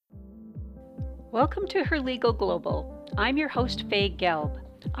Welcome to Her Legal Global. I'm your host, Faye Gelb.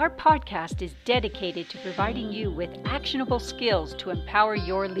 Our podcast is dedicated to providing you with actionable skills to empower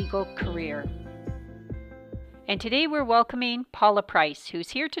your legal career. And today we're welcoming Paula Price,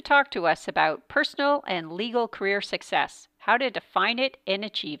 who's here to talk to us about personal and legal career success, how to define it and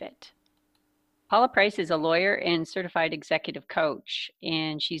achieve it. Paula Price is a lawyer and certified executive coach,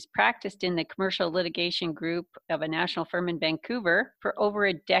 and she's practiced in the commercial litigation group of a national firm in Vancouver for over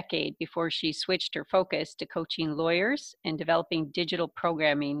a decade before she switched her focus to coaching lawyers and developing digital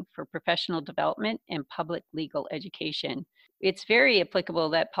programming for professional development and public legal education. It's very applicable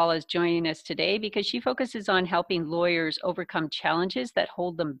that Paula is joining us today because she focuses on helping lawyers overcome challenges that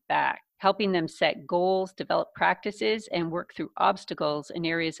hold them back, helping them set goals, develop practices, and work through obstacles in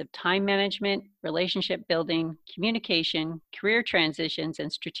areas of time management, relationship building, communication, career transitions,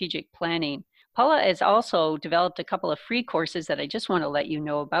 and strategic planning. Paula has also developed a couple of free courses that I just want to let you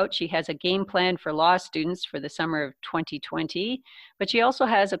know about. She has a game plan for law students for the summer of 2020, but she also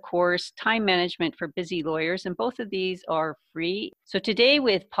has a course, Time Management for Busy Lawyers, and both of these are free. So today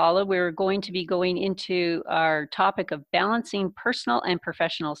with Paula, we're going to be going into our topic of balancing personal and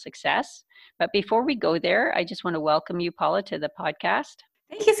professional success. But before we go there, I just want to welcome you, Paula, to the podcast.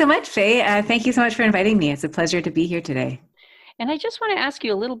 Thank you so much, Faye. Thank you so much for inviting me. It's a pleasure to be here today. And I just want to ask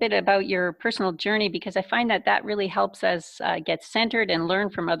you a little bit about your personal journey because I find that really helps us get centered and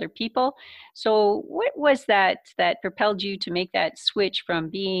learn from other people. So what was that propelled you to make that switch from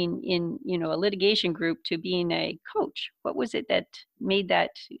being in, a litigation group to being a coach? What was it that made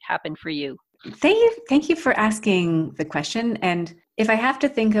that happen for you? Thank you for asking the question. And if I have to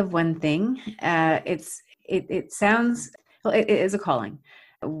think of one thing, it is a calling.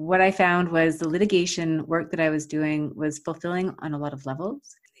 What I found was the litigation work that I was doing was fulfilling on a lot of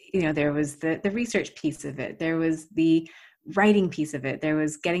levels. There was the research piece of it. There was the writing piece of it. There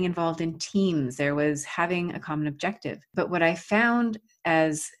was getting involved in teams. There was having a common objective. But what I found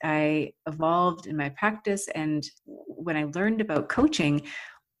as I evolved in my practice and when I learned about coaching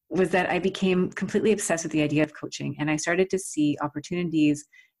was that I became completely obsessed with the idea of coaching. And I started to see opportunities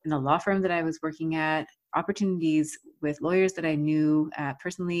in the law firm that I was working at, opportunities with lawyers that I knew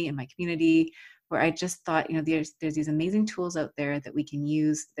personally in my community, where I just thought, there's these amazing tools out there that we can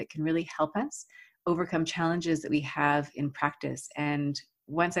use that can really help us overcome challenges that we have in practice. And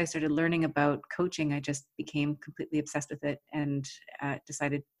once I started learning about coaching, I just became completely obsessed with it and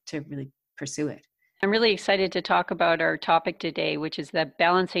decided to really pursue it. I'm really excited to talk about our topic today, which is the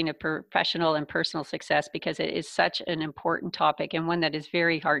balancing of professional and personal success, because it is such an important topic and one that is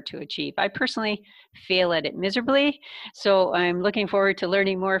very hard to achieve. I personally fail at it miserably, so I'm looking forward to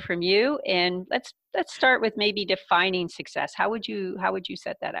learning more from you. And let's start with maybe defining success. How would you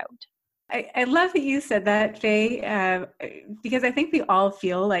set that out? I love that you said that, Faye, because I think we all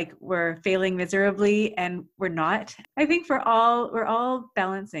feel like we're failing miserably and we're not. I think we're all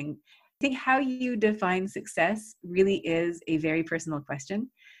balancing. I think how you define success really is a very personal question.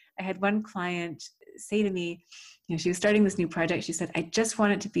 I had one client say to me, she was starting this new project. She said, I just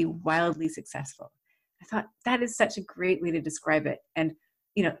want it to be wildly successful. I thought that is such a great way to describe it. And,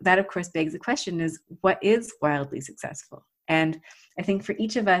 that of course begs the question is, what is wildly successful? And I think for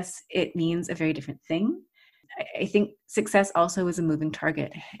each of us, it means a very different thing. I think success also is a moving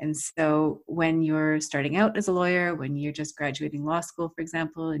target. And so when you're starting out as a lawyer, when you're just graduating law school, for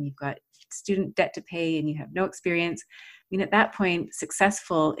example, and you've got student debt to pay and you have no experience, at that point,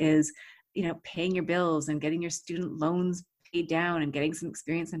 successful is, paying your bills and getting your student loans paid down and getting some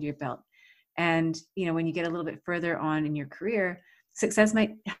experience under your belt. And, when you get a little bit further on in your career, success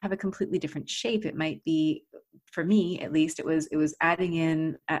might have a completely different shape. It might be, for me at least, it was adding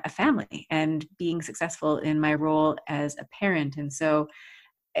in a family and being successful in my role as a parent. And so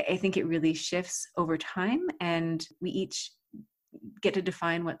I think it really shifts over time, and we each get to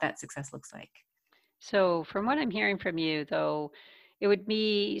define what that success looks like. So from what I'm hearing from you, though,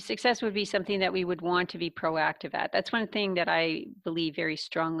 success would be something that we would want to be proactive at. That's one thing that I believe very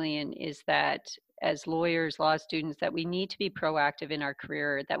strongly in, is that as lawyers, law students, that we need to be proactive in our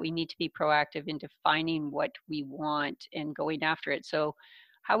career, that we need to be proactive in defining what we want and going after it. So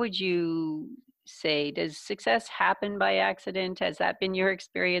how would you say, does success happen by accident? Has that been your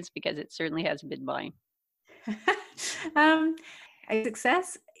experience? Because it certainly hasn't been mine.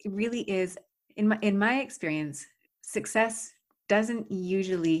 Success really is, in my experience, success doesn't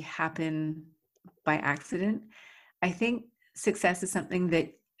usually happen by accident. I think success is something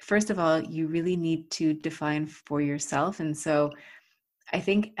that, first of all, you really need to define for yourself. And so I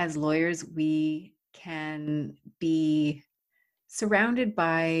think as lawyers, we can be surrounded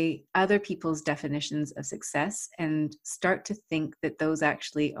by other people's definitions of success and start to think that those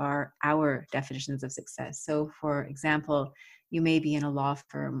actually are our definitions of success. So, for example, you may be in a law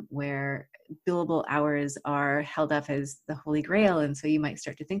firm where billable hours are held up as the holy grail. And so you might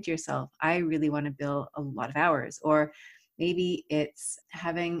start to think to yourself, I really want to bill a lot of hours. Or maybe it's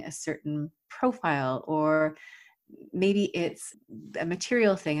having a certain profile, or maybe it's a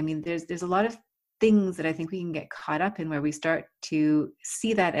material thing. I mean, there's a lot of things that I think we can get caught up in where we start to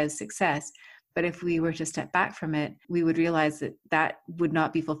see that as success. But if we were to step back from it, we would realize that that would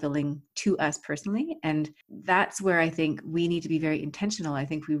not be fulfilling to us personally. And that's where I think we need to be very intentional. I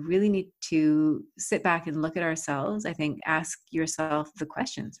think we really need to sit back and look at ourselves. I think ask yourself the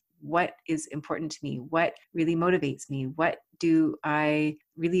questions. What is important to me? What really motivates me? What do I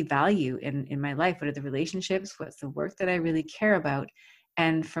really value in my life? What are the relationships? What's the work that I really care about?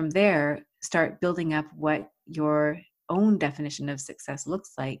 And from there, start building up what your own definition of success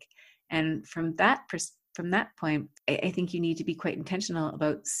looks like. And from that point, I think you need to be quite intentional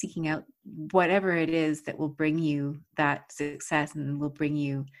about seeking out whatever it is that will bring you that success and will bring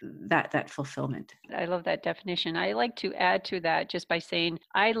you that fulfillment. I love that definition. I like to add to that just by saying,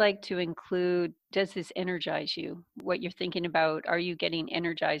 I like to include, does this energize you? What you're thinking about, are you getting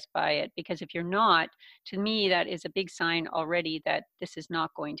energized by it? Because if you're not, to me, that is a big sign already that this is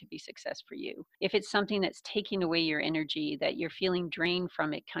not going to be success for you. If it's something that's taking away your energy, that you're feeling drained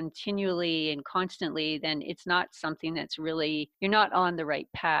from it continually and constantly, then it's not something that's really, you're not on the right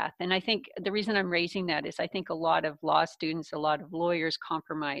path. And I think the reason I'm raising that is I think a lot of law students, a lot of lawyers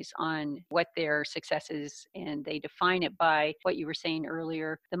compromise on what their success is, and they define it by what you were saying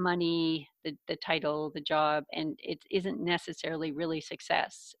earlier, the money, the title, the job, and it isn't necessarily really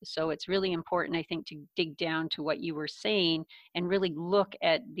success. So it's really important, I think, to dig down to what you were saying and really look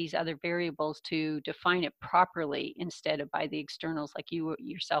at these other variables to define it properly instead of by the externals like you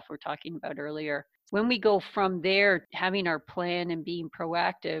yourself were talking about earlier. When we go from there, having our plan and being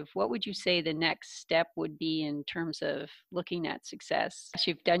proactive, what would you say the next step would be in terms of looking at success?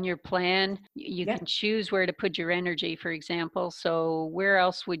 You've done your plan. You can choose where to put your energy, for example. So where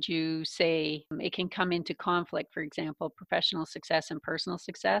else would you say it can come into conflict, for example, professional success and personal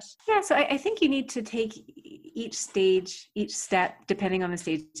success? Yeah, so I think you need to take each step, depending on the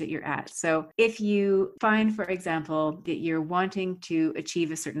stage that you're at. So if you find, for example, that you're wanting to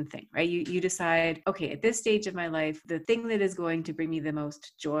achieve a certain thing, right? You decide, okay, at this stage of my life, the thing that is going to bring me the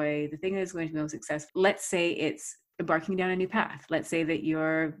most joy, the thing that is going to be most successful, let's say it's embarking down a new path. Let's say that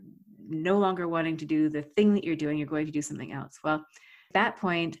you're no longer wanting to do the thing that you're doing, you're going to do something else. Well, at that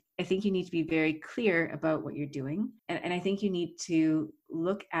point, I think you need to be very clear about what you're doing. And I think you need to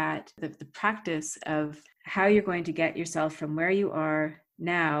look at the practice of how you're going to get yourself from where you are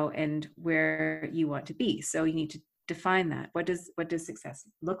now and where you want to be. So you need to define that. What does success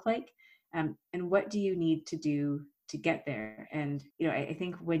look like? And what do you need to do to get there? And I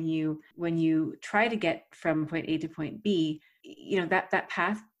think when you try to get from point A to point B, that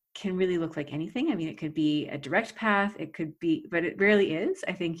path can really look like anything. I mean, it could be a direct path, it could be, but it rarely is.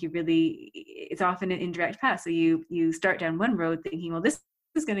 I think it's often an indirect path. So you start down one road thinking, well, this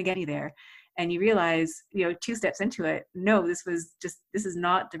is going to get me there. And you realize, 2 steps into it, no, this is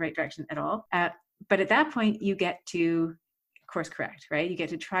not the right direction at all. But at that point, you get to course correct, right? You get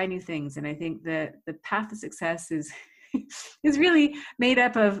to try new things. And I think the path to success is really made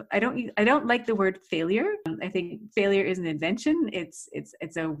up of, I don't like the word failure. I think failure is an invention. It's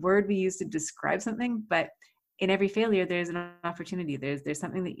a word we use to describe something, but in every failure, there's an opportunity. There's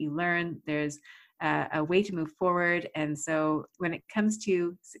something that you learn. There's a way to move forward. And so when it comes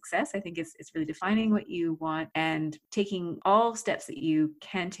to success, I think it's really defining what you want and taking all steps that you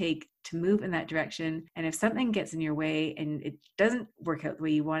can take to move in that direction. And if something gets in your way and it doesn't work out the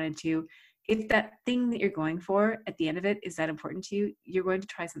way you wanted to, if that thing that you're going for at the end of it is that important to you, you're going to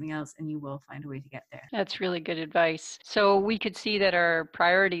try something else and you will find a way to get there. That's really good advice. So we could see that our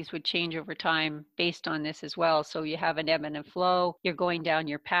priorities would change over time based on this as well. So you have an ebb and a flow, you're going down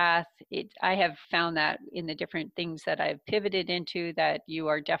your path. I have found that in the different things that I've pivoted into, that you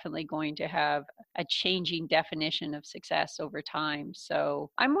are definitely going to have a changing definition of success over time.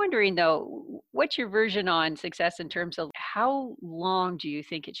 So I'm wondering though, what's your version on success in terms of how long do you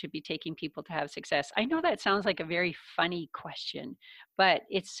think it should be taking people to have success? I know that sounds like a very funny question, But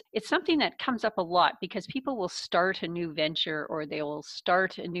it's something that comes up a lot because people will start a new venture or they will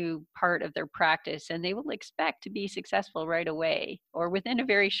start a new part of their practice and they will expect to be successful right away or within a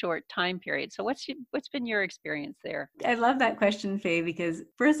very short time period. So what's been your experience there? I love that question, Faye, because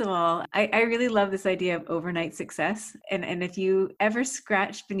first of all, I really love this idea of overnight success. And if you ever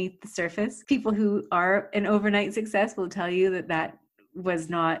scratch beneath the surface, people who are an overnight success will tell you that that was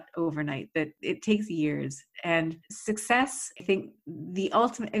not overnight, that it takes years. And success, I think the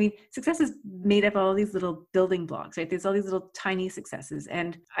ultimate, I mean, success is made up of all these little building blocks, right? There's all these little tiny successes.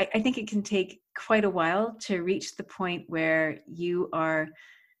 And I think it can take quite a while to reach the point where you are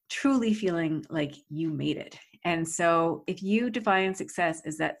truly feeling like you made it. And so if you define success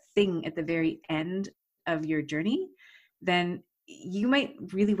as that thing at the very end of your journey, then you might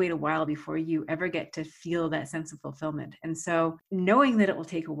really wait a while before you ever get to feel that sense of fulfillment. And so knowing that it will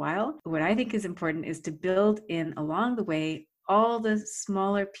take a while, what I think is important is to build in along the way all the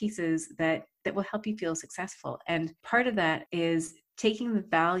smaller pieces that will help you feel successful. And part of that is taking the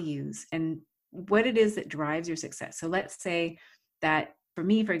values and what it is that drives your success. So let's say that for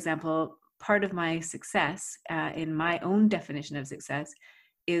me, for example, part of my success in my own definition of success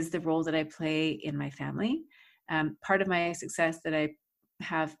is the role that I play in my family. Part of my success that I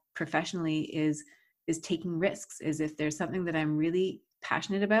have professionally is taking risks, is if there's something that I'm really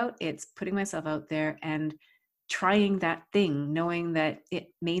passionate about, it's putting myself out there and trying that thing, knowing that it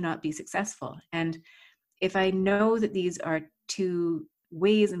may not be successful. And if I know that these are two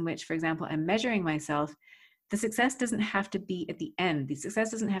ways in which, for example, I'm measuring myself, the success doesn't have to be at the end. The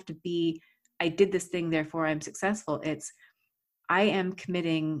success doesn't have to be, I did this thing, therefore I'm successful. It's, I am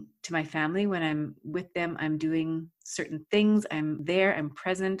committing to my family when I'm with them. I'm doing certain things. I'm there, I'm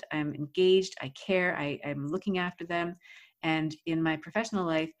present, I'm engaged, I care, I'm looking after them. And in my professional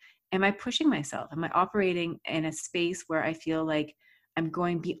life, am I pushing myself? Am I operating in a space where I feel like I'm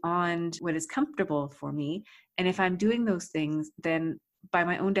going beyond what is comfortable for me? And if I'm doing those things, then by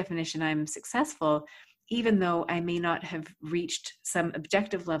my own definition, I'm successful, even though I may not have reached some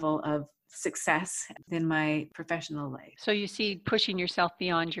objective level of success in my professional life. So you see pushing yourself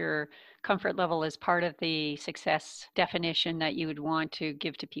beyond your comfort level as part of the success definition that you would want to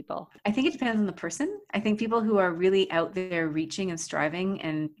give to people? I think it depends on the person. I think people who are really out there reaching and striving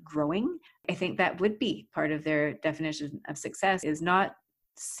and growing, I think that would be part of their definition of success, is not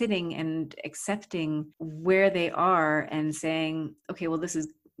sitting and accepting where they are and saying, okay, well, this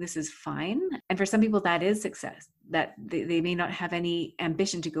is fine. And for some people, that is success, that they may not have any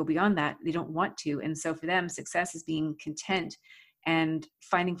ambition to go beyond that. They don't want to. And so for them, success is being content and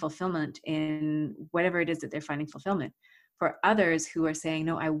finding fulfillment in whatever it is that they're finding fulfillment. For others who are saying,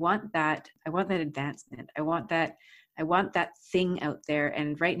 no, I want that advancement. I want that thing out there.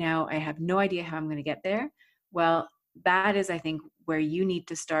 And right now I have no idea how I'm going to get there. Well, that is, I think, where you need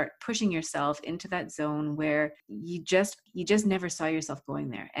to start pushing yourself into that zone where you just never saw yourself going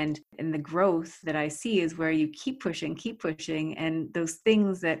there. And the growth that I see is where you keep pushing, and those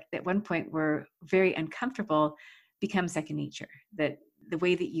things that at one point were very uncomfortable become second nature. That the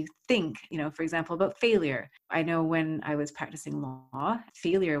way that you think, for example, about failure. I know when I was practicing law,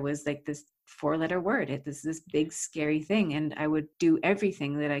 failure was like this 4-letter word. This big scary thing, and I would do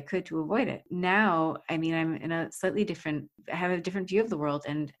everything that I could to avoid it. Now, I mean, I'm in a slightly different, I have a different view of the world,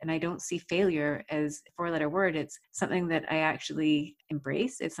 and I don't see failure as a 4-letter word. It's something that I actually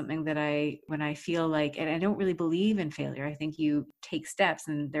embrace. It's something that when I feel like, and I don't really believe in failure. I think you take steps,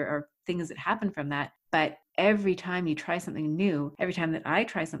 and there are things that happen from that. But every time you try something new, every time that I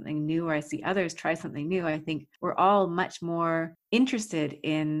try something new or I see others try something new, I think we're all much more interested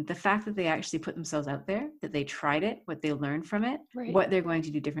in the fact that they actually put themselves out there, that they tried it, what they learned from it, right, what they're going to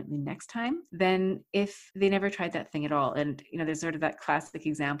do differently next time, than if they never tried that thing at all. And, there's sort of that classic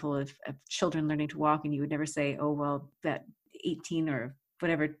example of children learning to walk, and you would never say, oh, well, that 18 or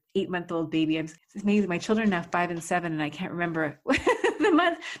whatever 8-month-old baby. It's amazing. My children are now 5 and 7, and I can't remember the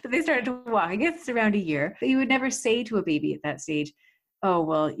month that they started to walk. I guess it's around a year. But you would never say to a baby at that stage, oh,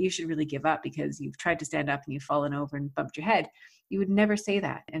 well, you should really give up because you've tried to stand up and you've fallen over and bumped your head. You would never say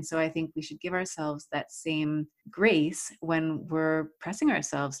that. And so I think we should give ourselves that same grace when we're pressing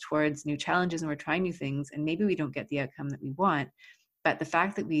ourselves towards new challenges and we're trying new things, and maybe we don't get the outcome that we want. But the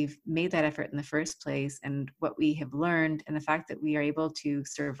fact that we've made that effort in the first place, and what we have learned, and the fact that we are able to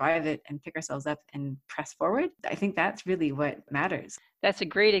survive it and pick ourselves up and press forward, I think that's really what matters. That's a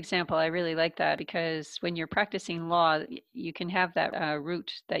great example. I really like that because when you're practicing law, you can have that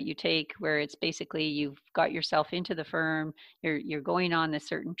route that you take where it's basically you've got yourself into the firm, you're going on a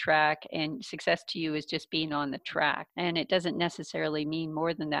certain track, and success to you is just being on the track. And it doesn't necessarily mean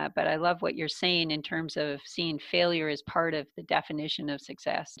more than that. But I love what you're saying in terms of seeing failure as part of the definition of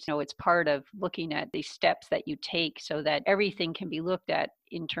success. It's part of looking at the steps that you take so that everything can be looked at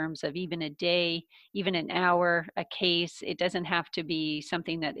in terms of even a day, even an hour, a case. It doesn't have to be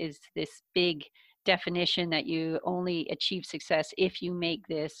something that is this big definition that you only achieve success if you make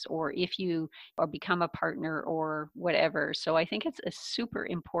this or if you or become a partner or whatever. So I think it's a super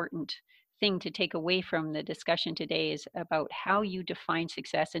important thing to take away from the discussion today is about how you define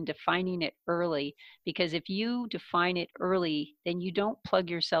success and defining it early. Because if you define it early, then you don't plug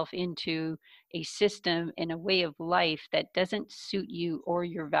yourself into a system and a way of life that doesn't suit you or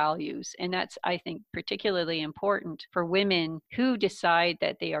your values. And that's, I think, particularly important for women who decide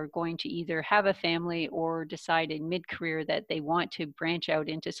that they are going to either have a family or decide in mid-career that they want to branch out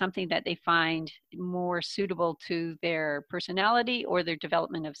into something that they find more suitable to their personality or their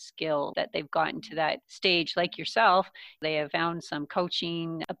development of skill, that they've gotten to that stage like yourself. They have found some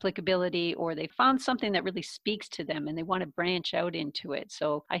coaching applicability or they found something that really speaks to them and they want to branch out into it.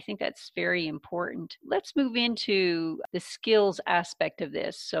 So I think that's very important. Let's move into the skills aspect of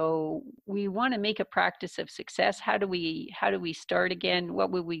this. So we want to make a practice of success. How do we start again?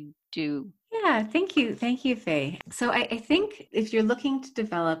 What would we do? Yeah, thank you. Thank you, Faye. So I think if you're looking to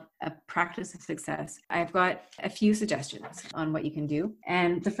develop a practice of success, I've got a few suggestions on what you can do.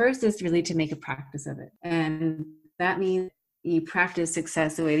 And the first is really to make a practice of it. And that means you practice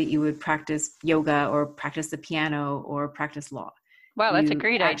success the way that you would practice yoga or practice the piano or practice law. Wow, that's a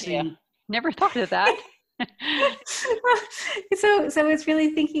great idea. Never thought of that. So it's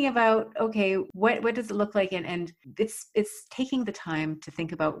really thinking about, okay, what does it look like? And it's taking the time to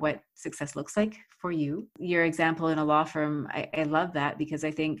think about what success looks like for you. Your example in a law firm, I love that because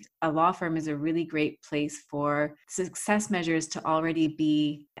I think a law firm is a really great place for success measures to already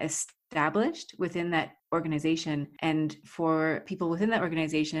be established within that organization and for people within that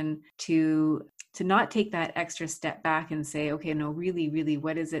organization to not take that extra step back and say, okay, no, really,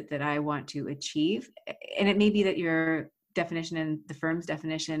 what is it that I want to achieve? And it may be that your definition and the firm's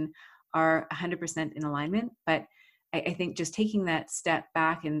definition are 100% in alignment, but I think just taking that step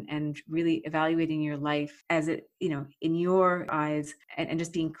back and really evaluating your life as it, in your eyes and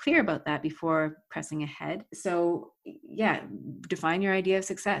just being clear about that before pressing ahead. So yeah, define your idea of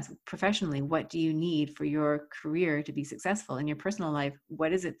success professionally. What do you need for your career to be successful? In your personal life,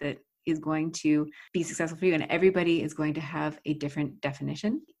 what is it that is going to be successful for you? And everybody is going to have a different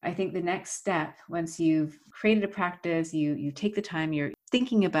definition. I think the next step, once you've created a practice, you take the time, you're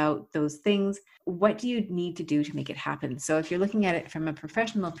thinking about those things, what do you need to do to make it happen? So if you're looking at it from a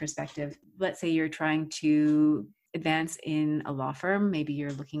professional perspective, let's say you're trying to advance in a law firm, maybe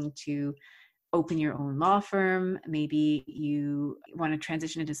you're looking to open your own law firm, maybe you want to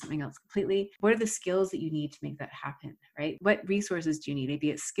transition into something else completely. What are the skills that you need to make that happen, right? What resources do you need?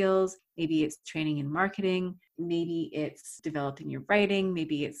 Maybe it's skills, maybe it's training in marketing, maybe it's developing your writing,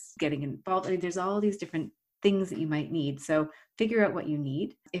 maybe it's getting involved. I mean, there's all these different things that you might need. So figure out what you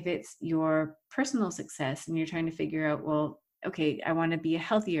need. If it's your personal success and you're trying to figure out, well, okay, I want to be a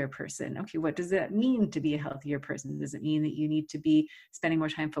healthier person. Okay, what does that mean to be a healthier person? Does it mean that you need to be spending more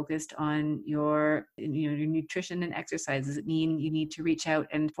time focused on your nutrition and exercise? Does it mean you need to reach out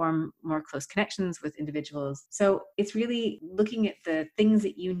and form more close connections with individuals? So it's really looking at the things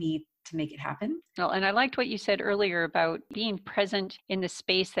that you need to make it happen. Well, and I liked what you said earlier about being present in the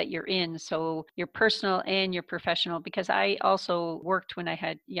space that you're in. So your personal and your professional, because I also worked when I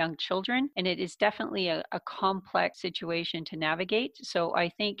had young children, and it is definitely a complex situation to navigate. So I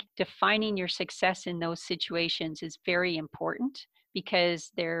think defining your success in those situations is very important, because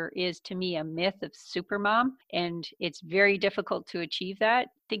there is, to me, a myth of supermom, and it's very difficult to achieve that.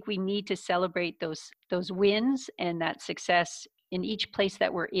 I think we need to celebrate those wins and that success in each place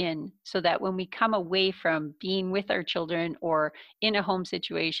that we're in, so that when we come away from being with our children or in a home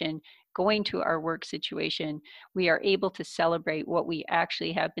situation, going to our work situation, we are able to celebrate what we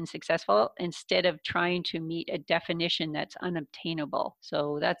actually have been successful instead of trying to meet a definition that's unobtainable.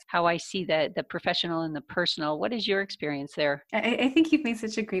 So that's how I see the professional and the personal. What is your experience there? I think you've made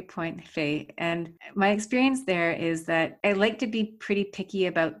such a great point, Faye. And my experience there is that I like to be pretty picky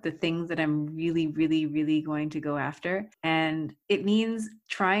about the things that I'm really, really, really going to go after. And it means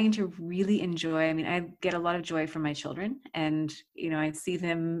trying to really enjoy. I mean, I get a lot of joy from my children, and, I see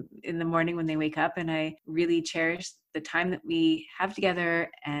them in the morning when they wake up, and I really cherish the time that we have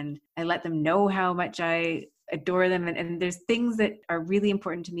together, and I let them know how much I adore them. And there's things that are really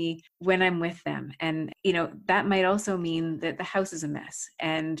important to me when I'm with them. And, that might also mean that the house is a mess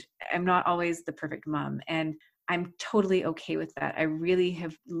and I'm not always the perfect mom. And I'm totally okay with that. I really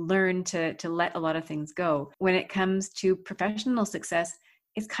have learned to let a lot of things go. When it comes to professional success,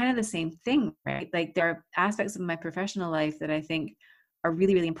 it's kind of the same thing, right? Like there are aspects of my professional life that I think are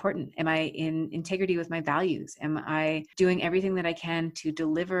really, really important. Am I in integrity with my values? Am I doing everything that I can to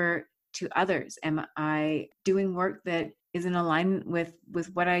deliver to others? Am I doing work that is in alignment with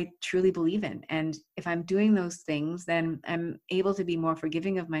what I truly believe in? And if I'm doing those things, then I'm able to be more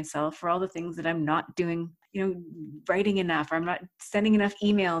forgiving of myself for all the things that I'm not doing, writing enough, or I'm not sending enough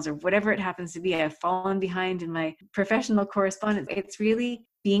emails, or whatever it happens to be. I've fallen behind in my professional correspondence. It's really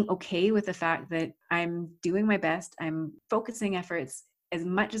being okay with the fact that I'm doing my best. I'm focusing efforts as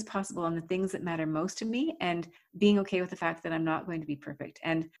much as possible on the things that matter most to me, and being okay with the fact that I'm not going to be perfect.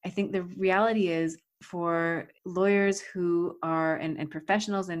 And I think the reality is, for lawyers who are, and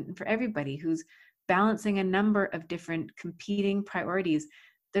professionals, and for everybody who's balancing a number of different competing priorities,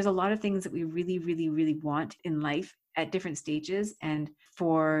 there's a lot of things that we really, really, really want in life at different stages. And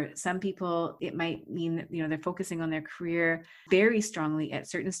for some people, it might mean that, they're focusing on their career very strongly at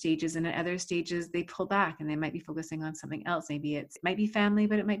certain stages, and at other stages they pull back and they might be focusing on something else. Maybe it might be family,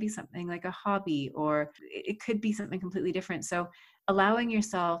 but it might be something like a hobby, or it could be something completely different. So allowing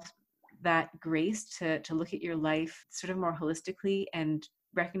yourself that grace to look at your life sort of more holistically, and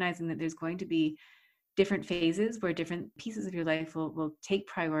recognizing that there's going to be different phases where different pieces of your life will take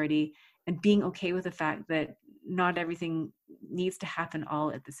priority, and being okay with the fact that not everything needs to happen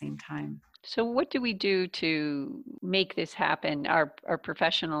all at the same time. So what do we do to make this happen, our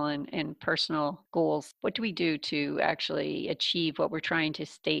professional and personal goals? What do we do to actually achieve what we're trying to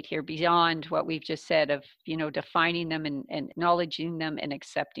state here, beyond what we've just said of, defining them and acknowledging them and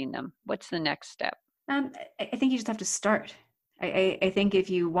accepting them? What's the next step? I think you just have to start. I think if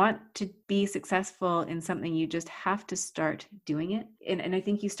you want to be successful in something, you just have to start doing it. And I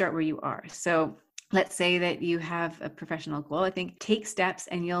think you start where you are. So let's say that you have a professional goal. I think take steps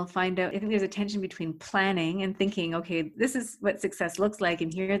and you'll find out. I think there's a tension between planning and thinking, okay, this is what success looks like,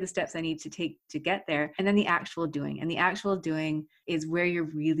 and here are the steps I need to take to get there. And then the actual doing. And the actual doing is where you're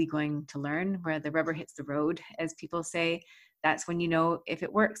really going to learn, where the rubber hits the road, as people say. That's when you know if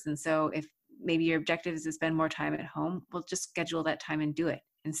it works. And so if maybe your objective is to spend more time at home, well, just schedule that time and do it,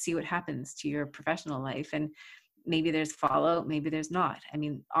 and see what happens to your professional life. And maybe there's fallout, maybe there's not. I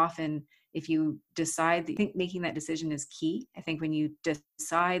mean, often if you decide, I think making that decision is key. I think when you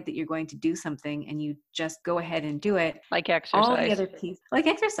decide that you're going to do something and you just go ahead and do it, like exercise, all the other pieces, like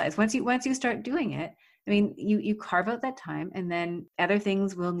exercise, once you start doing it, I mean, you carve out that time, and then other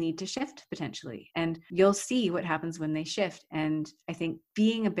things will need to shift potentially, and you'll see what happens when they shift. And I think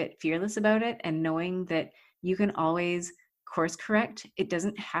being a bit fearless about it, and knowing that you can always course correct, it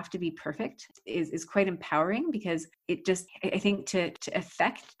doesn't have to be perfect, is quite empowering, because it just, I think to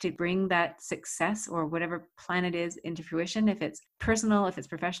bring that success, or whatever plan it is, into fruition, if it's personal, if it's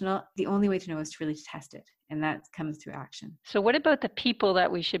professional, the only way to know is to really test it. And that comes through action. So what about the people that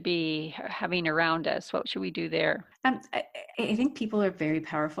we should be having around us? What should we do there? I think people are very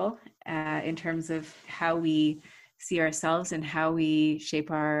powerful in terms of how we see ourselves and how we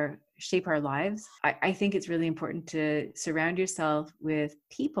shape our lives. I think it's really important to surround yourself with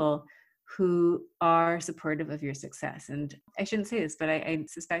people who are supportive of your success. And I shouldn't say this, but I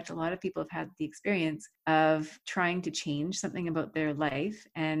suspect a lot of people have had the experience of trying to change something about their life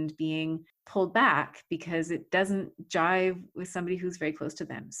and being pulled back because it doesn't jive with somebody who's very close to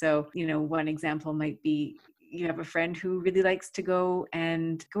them. So, one example might be, you have a friend who really likes to go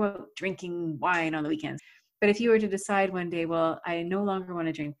out drinking wine on the weekends. But if you were to decide one day, well, I no longer want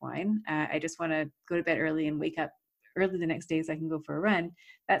to drink wine, I just want to go to bed early and wake up early the next day so I can go for a run,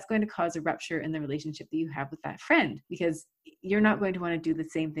 that's going to cause a rupture in the relationship that you have with that friend, because you're not going to want to do the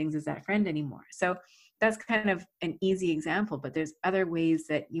same things as that friend anymore. So that's kind of an easy example, but there's other ways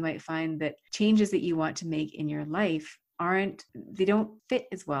that you might find that changes that you want to make in your life they don't fit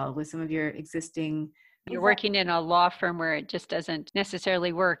as well with some of your existing. You're working in a law firm where it just doesn't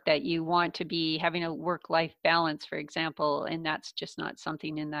necessarily work, that you want to be having a work-life balance, for example, and that's just not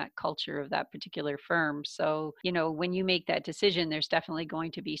something in that culture of that particular firm. So, when you make that decision, there's definitely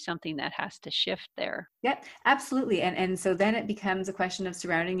going to be something that has to shift there. Yep, absolutely. And so then it becomes a question of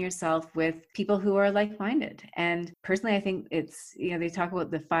surrounding yourself with people who are like-minded. And personally, I think it's, they talk about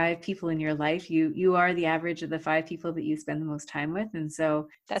the 5 people in your life. You are the average of the 5 people that you spend the most time with. And so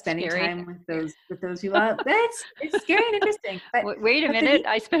that's spending scary. time with those people Well, it's scary and interesting. But Wait a minute.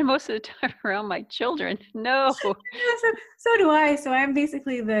 I spend most of the time around my children. No. So do I. So I'm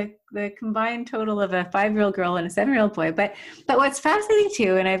basically the combined total of a 5-year-old girl and a 7-year-old boy. But what's fascinating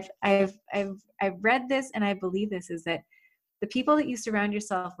too, and I've read this and I believe this, is that the people that you surround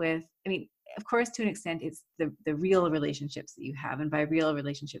yourself with, I mean, of course, to an extent, it's the real relationships that you have. And by real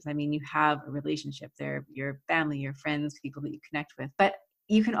relationships, I mean you have a relationship. They're your family, your friends, people that you connect with. But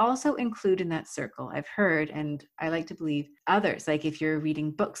you can also include in that circle, I've heard, and I like to believe, others. Like if you're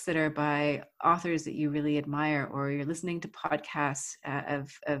reading books that are by authors that you really admire, or you're listening to podcasts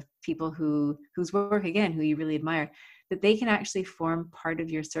of people whose work, again, who you really admire, that they can actually form part of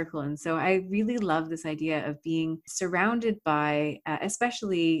your circle. And so I really love this idea of being surrounded by,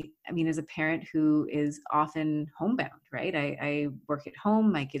 especially, I mean, as a parent who is often homebound, right? I work at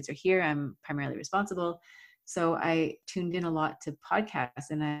home, my kids are here, I'm primarily responsible. So I tuned in a lot to podcasts,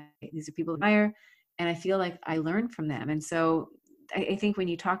 and these are people I admire, and I feel like I learn from them. And so I think when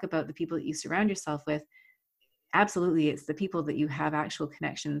you talk about the people that you surround yourself with, absolutely, it's the people that you have actual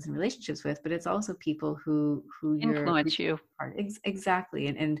connections and relationships with, but it's also people who influence you. Exactly.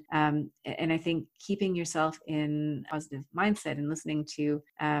 And I think keeping yourself in a positive mindset and listening to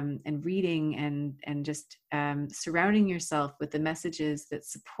and reading and just surrounding yourself with the messages that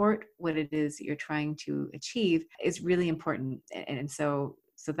support what it is that you're trying to achieve is really important. And so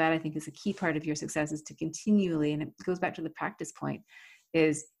that, I think, is a key part of your success, is to continually, and it goes back to the practice point,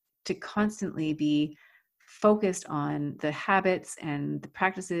 is to constantly be focused on the habits and the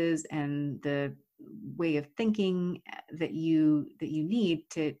practices and the way of thinking that you need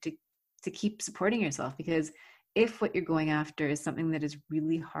to keep supporting yourself. Because if what you're going after is something that is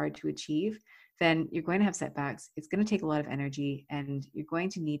really hard to achieve, then you're going to have setbacks. It's going to take a lot of energy, and you're going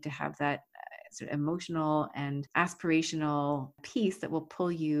to need to have that sort of emotional and aspirational piece that will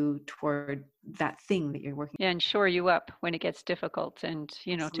pull you toward that thing that you're working on. Yeah, and shore you up when it gets difficult, and to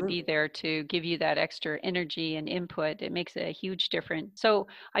be Absolutely. there to give you that extra energy and input. It makes a huge difference. So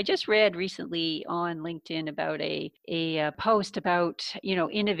I just read recently on LinkedIn about a post about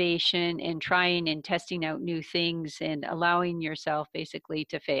innovation and trying and testing out new things and allowing yourself basically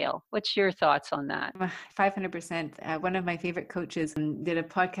to fail. What's your thoughts on that? 500%. One of my favorite coaches did a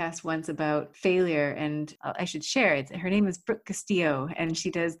podcast once about failure, and I should share it. Her name is Brooke Castillo, and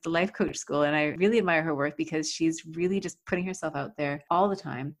she does the Life Coach School. And I really admire her work because she's really just putting herself out there all the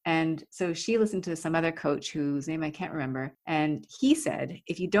time. And so she listened to some other coach whose name I can't remember. And he said,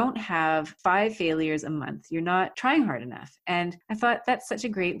 if you don't have 5 failures a month, you're not trying hard enough. And I thought that's such a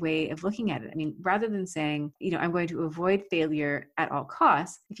great way of looking at it. I mean, rather than saying, I'm going to avoid failure at all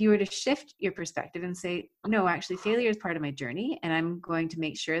costs, if you were to shift your perspective and say, no, actually failure is part of my journey, and I'm going to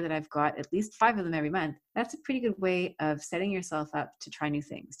make sure that I've got at least 5 of them every month, that's a pretty good way of setting yourself up to try new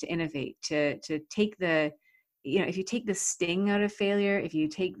things, to innovate, to take the, if you take the sting out of failure, if you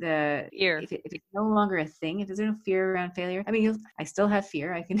take the fear, if it's no longer a thing, if there's no fear around failure, I mean, I still have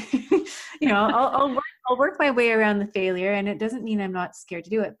fear. I can, I'll work my way around the failure, and it doesn't mean I'm not scared to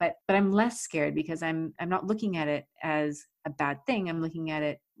do it, but I'm less scared because I'm not looking at it as a bad thing. I'm looking at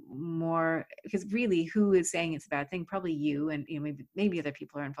it more because really, who is saying it's a bad thing? Probably you, and maybe other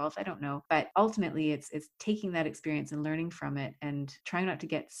people are involved. I don't know, but ultimately, it's taking that experience and learning from it, and trying not to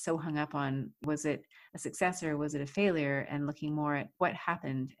get so hung up on, was it a success or was it a failure, and looking more at what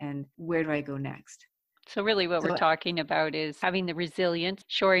happened and where do I go next. So really what we're talking about is having the resilience,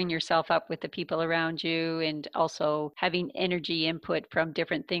 shoring yourself up with the people around you, and also having energy input from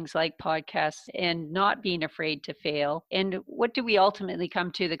different things like podcasts, and not being afraid to fail. And what do we ultimately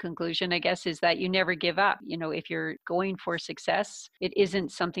come to the conclusion, I guess, is that you never give up. If you're going for success, it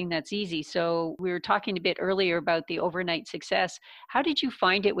isn't something that's easy. So we were talking a bit earlier about the overnight success. How did you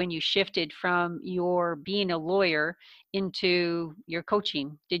find it when you shifted from your being a lawyer into your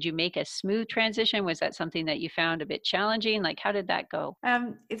coaching? Did you make a smooth transition? Was that something that you found a bit challenging? Like, how did that go?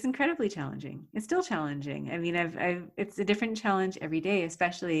 It's incredibly challenging. It's still challenging. I mean, it's a different challenge every day,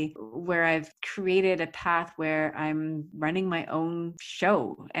 especially where I've created a path where I'm running my own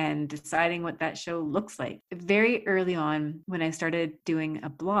show and deciding what that show looks like. Very early on, when I started doing a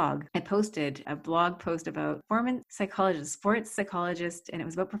blog, I posted a blog post about performance psychologist, sports psychologist, and it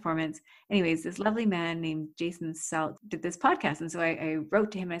was about performance. Anyways, this lovely man named Jason Selt did this podcast. And so I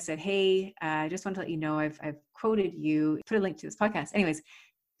wrote to him and I said, hey, I just want to let you know I've quoted you, put a link to this podcast. Anyways,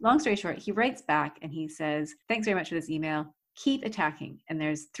 long story short, he writes back and he says, thanks very much for this email. Keep attacking. And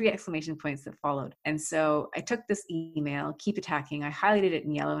there's 3 exclamation points that followed. And so I took this email, keep attacking, I highlighted it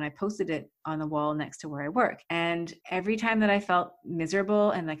in yellow and I posted it on the wall next to where I work. And every time that I felt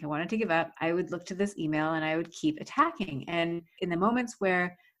miserable and like I wanted to give up, I would look to this email and I would keep attacking. And in the moments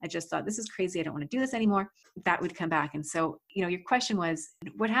where I just thought, this is crazy. I don't want to do this anymore. That would come back. And so, your question was,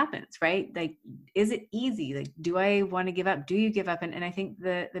 what happens, right? Like, is it easy? Like, do I want to give up? Do you give up? And I think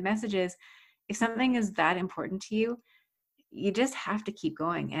the message is, if something is that important to you, you just have to keep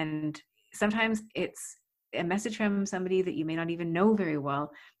going. And sometimes it's a message from somebody that you may not even know very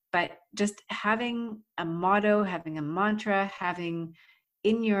well, but just having a motto, having a mantra, having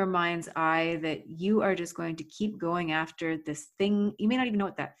in your mind's eye that you are just going to keep going after this thing. You may not even know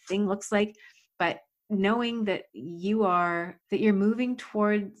what that thing looks like, but knowing that you're moving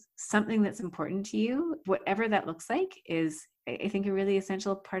towards something that's important to you, whatever that looks like, is, I think, a really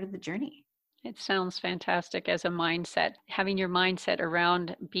essential part of the journey. It sounds fantastic as a mindset, having your mindset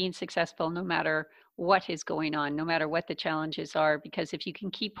around being successful no matter what is going on, no matter what the challenges are, because if you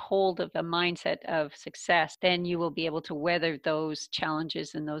can keep hold of a mindset of success, then you will be able to weather those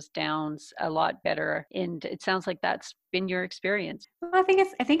challenges and those downs a lot better. And it sounds like that's been your experience. Well, I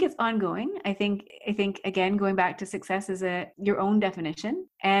think it's ongoing. I think again, going back to success is your own definition.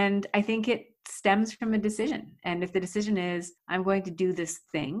 And I think it stems from a decision. And if the decision is, I'm going to do this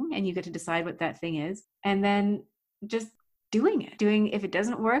thing, and you get to decide what that thing is, and then just doing it. If it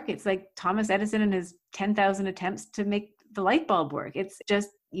doesn't work, it's like Thomas Edison and his 10,000 attempts to make the light bulb work. It's just,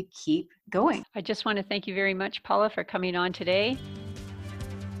 you keep going. I just want to thank you very much, Paula, for coming on today.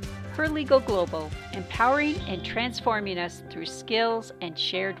 Her Legal Global, empowering and transforming us through skills and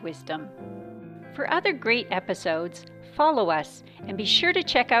shared wisdom. For other great episodes, follow us and be sure to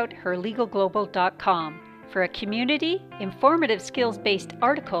check out herlegalglobal.com for a community, informative skills-based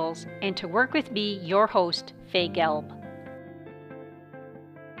articles, and to work with me, your host, Faye Gelb.